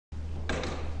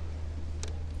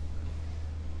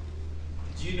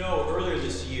you know, earlier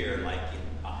this year, like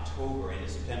in October and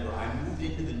September, I moved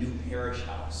into the new parish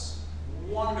house.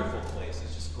 Wonderful place.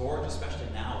 It's just gorgeous, especially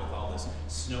now with all this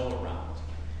snow around.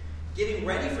 Getting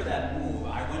ready for that move,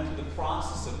 I went through the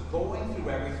process of going through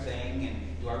everything,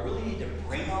 and do I really need to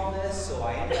bring all this? So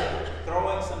I ended up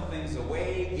throwing some things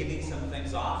away, giving some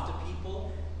things off to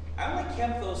people. I only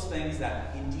kept those things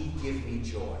that indeed give me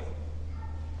joy.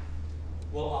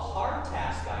 Well, a hard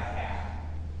task I had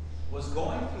was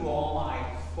going through all my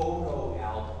photo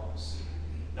albums.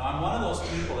 Now, I'm one of those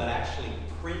people that actually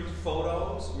print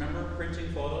photos. Remember printing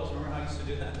photos? Remember how I used to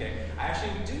do that? Okay. I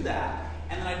actually would do that,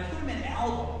 and then I'd put them in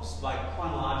albums, like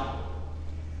chronologically.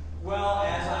 Well,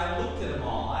 as I looked at them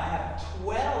all, I have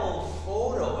 12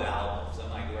 photo albums. I'm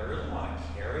like, do I really want to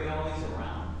carry all these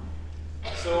around?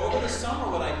 So over the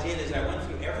summer, what I did is I went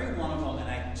through every one of them, and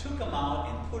I took them out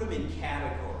and put them in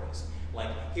categories. Like,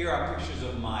 here are pictures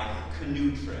of my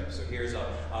canoe trips, or here's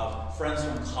of friends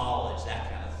from college,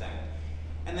 that kind of thing.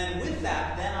 And then with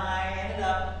that, then I ended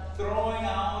up throwing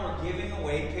out or giving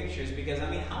away pictures, because, I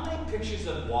mean, how many pictures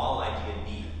of walleye do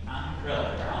you need? Really?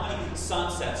 Or how many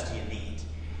sunsets do you need?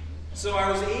 So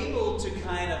I was able to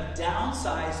kind of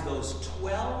downsize those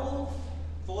 12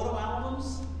 photo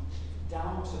albums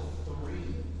down to 3.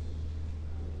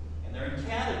 And they're in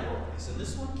categories. And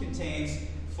this one contains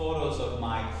photos of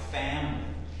my family.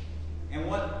 And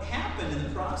what happened in the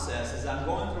process is I'm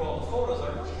going through all the photos,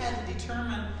 I really had to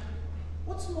determine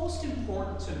what's most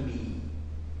important to me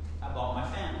about my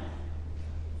family.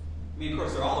 I mean, of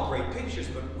course, they're all great pictures,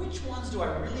 but which ones do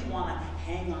I really want to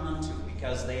hang on to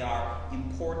because they are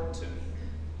important to me?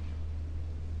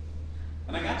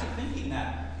 And I got to thinking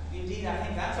that, indeed, I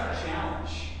think that's our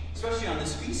challenge, especially on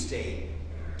this feast day,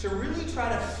 to really try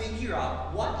to figure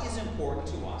out what is important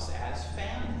to us as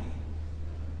family.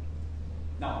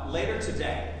 Now, later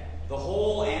today, the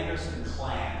whole Anderson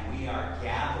clan, we are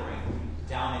gathering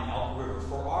down in Elk River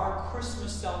for our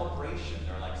Christmas celebration.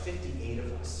 There are like 58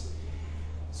 of us.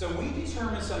 So we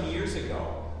determined some years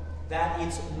ago that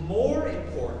it's more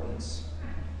important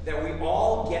that we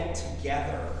all get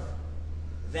together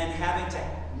than having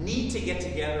to need to get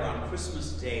together on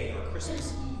Christmas Day or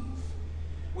Christmas Eve.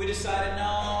 We decided,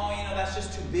 no, that's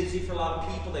just too busy for a lot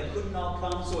of people. They couldn't all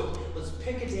come, so let's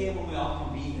pick a day when we all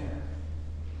can be there.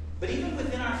 But even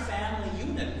within our family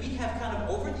unit, we have kind of,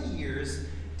 over the years,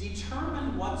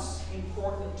 determined what's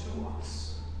important to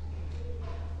us.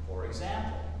 For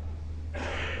example,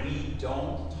 we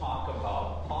don't talk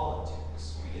about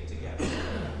politics when we get together.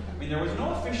 I mean, there was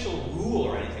no official rule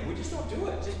or anything. We just don't do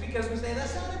it, just because we say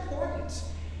that's not important.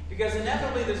 Because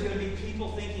inevitably there's going to be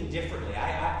people thinking differently.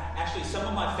 Actually, some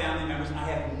of my family members, I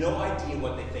have no idea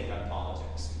what they think on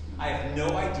politics. I have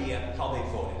no idea how they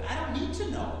voted. I don't need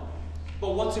to know.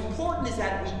 But what's important is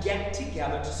that we get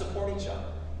together to support each other.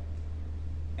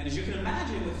 And as you can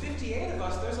imagine, with 58 of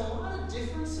us, there's a lot of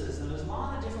differences and there's a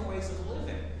lot of different ways of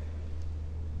living.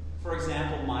 For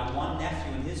example, my one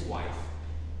nephew and his wife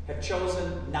have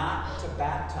chosen not to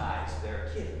baptize their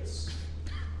kids.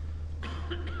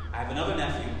 I have another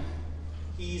nephew.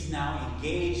 He's now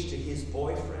engaged to his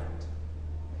boyfriend.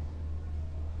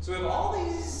 So we have all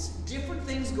these different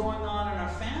things going on in our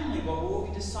family about what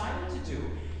we decided to do.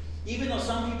 Even though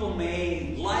some people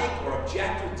may like or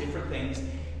object with different things,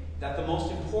 that the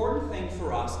most important thing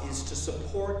for us is to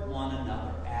support one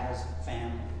another as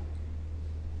family.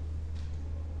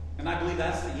 And I believe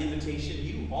that's the invitation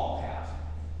you all have.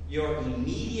 Your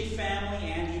immediate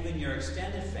family and even your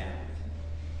extended family.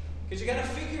 Because you got to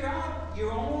figure out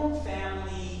your own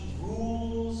family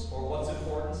rules or what's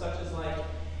important, such as like,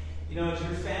 does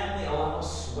your family allow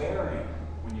swearing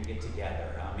when you get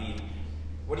together? I mean,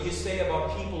 what do you say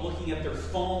about people looking at their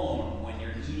phone when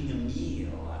you're eating a meal?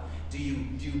 Do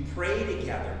you pray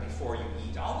together before you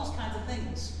eat? All those kinds of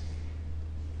things.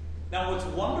 Now, what's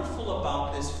wonderful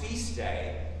about this feast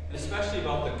day, and especially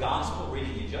about the gospel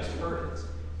reading, you just heard it,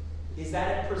 is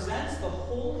that it presents the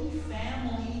Holy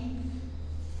Family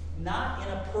not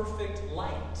in a perfect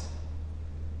light.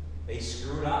 They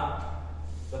screwed up.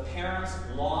 The parents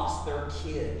lost their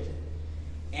kid.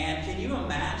 And can you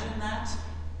imagine that?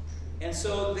 And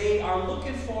so they are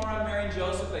looking for him, Mary and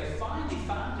Joseph. They finally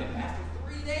found him after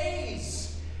 3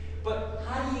 days. But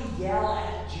how do you yell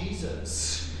at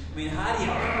Jesus? I mean, how do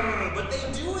you... But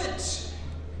they do it.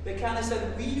 They kind of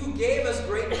said, we who gave us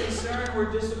great concern,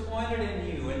 we're disappointed in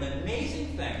you. And the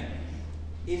amazing thing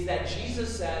is that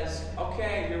Jesus says,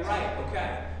 okay, you're right,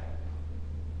 okay.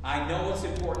 I know what's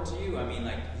important to you. I mean,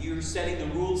 like, you're setting the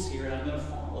rules here, and I'm going to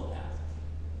follow that.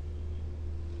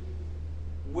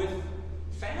 With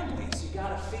families, you got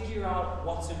to figure out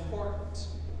what's important.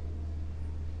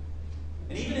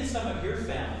 And even in some of your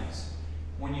families,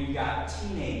 when you've got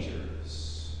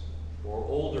teenagers or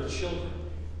older children,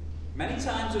 many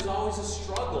times there's always a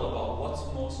struggle about what's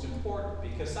most important,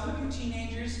 because some of you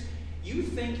teenagers, you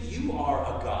think you are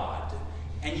a god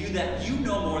and that you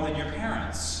know more than your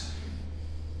parents.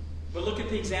 But look at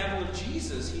the example of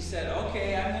Jesus. He said,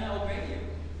 okay, I'm going to obey you.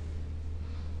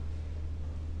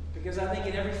 Because I think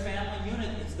in every family unit,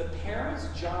 it's the parents'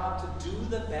 job to do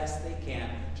the best they can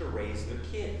to raise their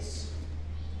kids.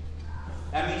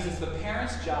 That means it's the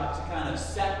parents' job to kind of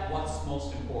set what's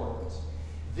most important.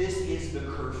 This is the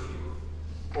curfew.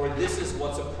 Or this is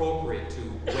what's appropriate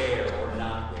to wear or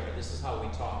not wear. This is how we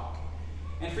talk.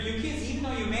 And for you kids, even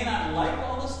though you may not like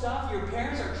all this stuff, your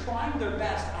parents are trying their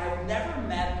best. I've never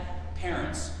met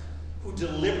parents who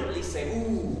deliberately say,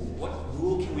 ooh, what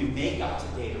rule can we make up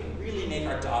today to really make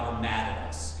our daughter mad at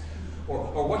us?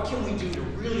 Or what can we do to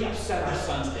really upset our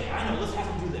son's day? I know, let's have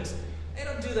them do this. They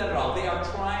don't do that at all. They are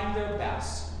trying their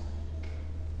best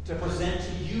to present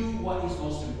to you what is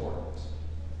most important,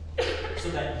 so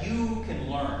that you can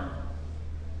learn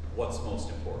what's most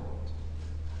important.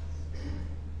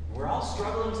 We're all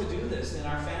struggling to do this in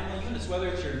our family units, whether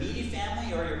it's your immediate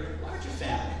family or your larger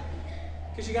family.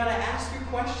 Because you got to ask your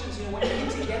questions. When you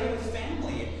get together with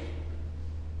family,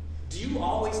 do you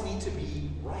always need to be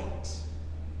right?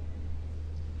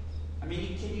 I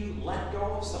mean, can you let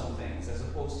go of some things as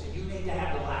opposed to you need to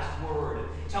have the last word,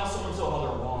 tell so-and-so how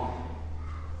they're wrong?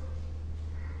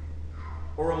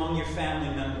 Or among your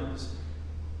family members,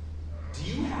 do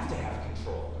you have to have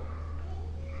control?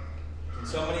 Can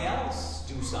somebody else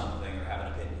do something or have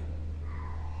an opinion?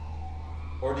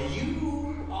 Or do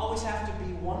you always have to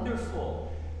be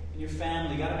wonderful in your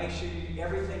family? You got to make sure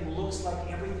everything looks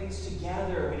like everything's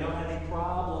together. We don't have any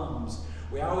problems.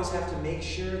 We always have to make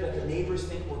sure that the neighbors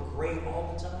think we're great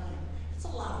all the time. It's a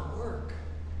lot of work.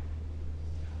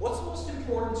 What's most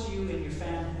important to you in your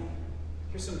family?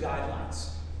 Here's some guidelines.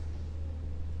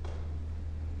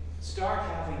 Start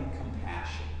having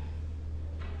compassion.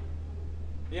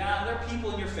 Yeah, there are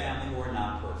people in your family who are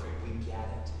not perfect. We get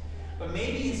it. But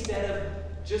maybe instead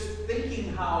of just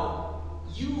thinking how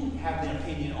you have an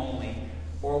opinion only,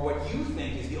 or what you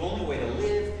think is the only way to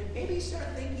live, maybe start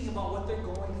thinking about what they're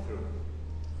going through.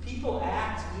 People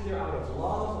act either out of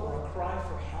love or a cry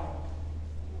for help.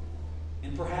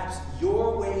 And perhaps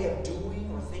your way of doing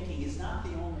or thinking is not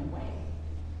the only way.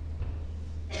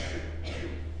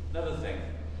 Another thing.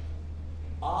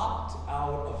 Opt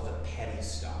out of the petty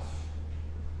stuff.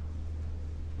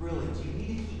 Really, do you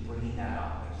need to keep bringing that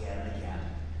up again and again?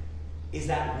 Is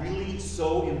that really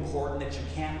so important that you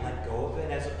can't let go of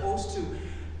it? As opposed to,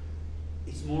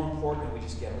 it's more important that we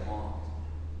just get along.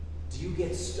 Do you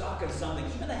get stuck on something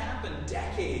even that happened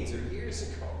decades or years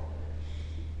ago?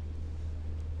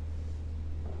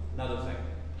 Another thing.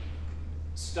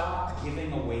 Stop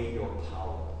giving away your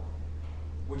power.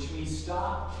 Which means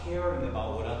stop caring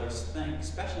about what others think,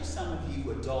 especially some of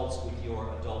you adults with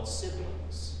your adult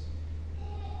siblings.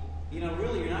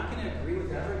 Really, you're not going to agree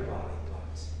with everybody,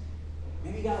 but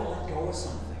maybe you got to let go of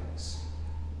some things.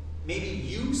 Maybe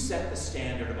you set the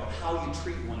standard about how you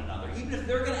treat one another. Even if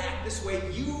they're going to act this way,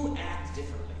 you act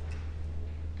differently.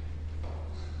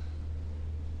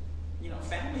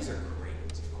 Families are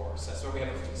great, of course. That's why we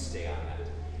have a feast day on that.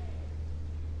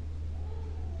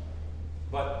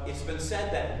 But it's been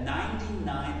said that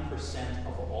 99%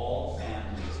 of all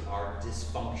families are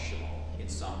dysfunctional in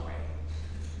some way.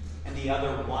 And the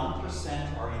other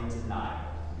 1% are in denial.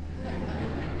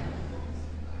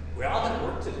 We all got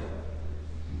work to do.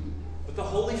 But the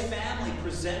Holy Family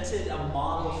presented a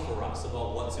model for us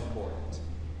about what's important.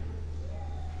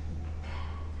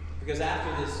 Because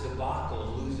after this debacle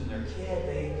of losing their kid,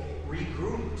 they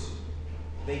regrouped,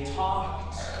 they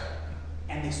talked,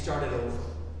 and they started over.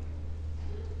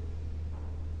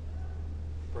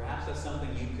 Perhaps that's something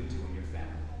you could do in your family.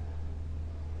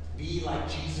 Be like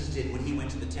Jesus did when he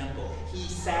went to the temple. He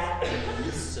sat and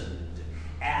listened,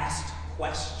 asked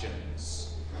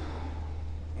questions.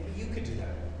 Maybe you could do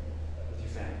that with your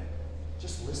family.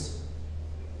 Just listen.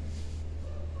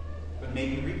 But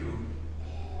maybe regroup.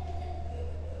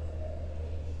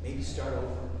 Maybe start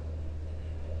over.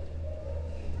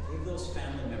 Give those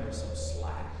family members some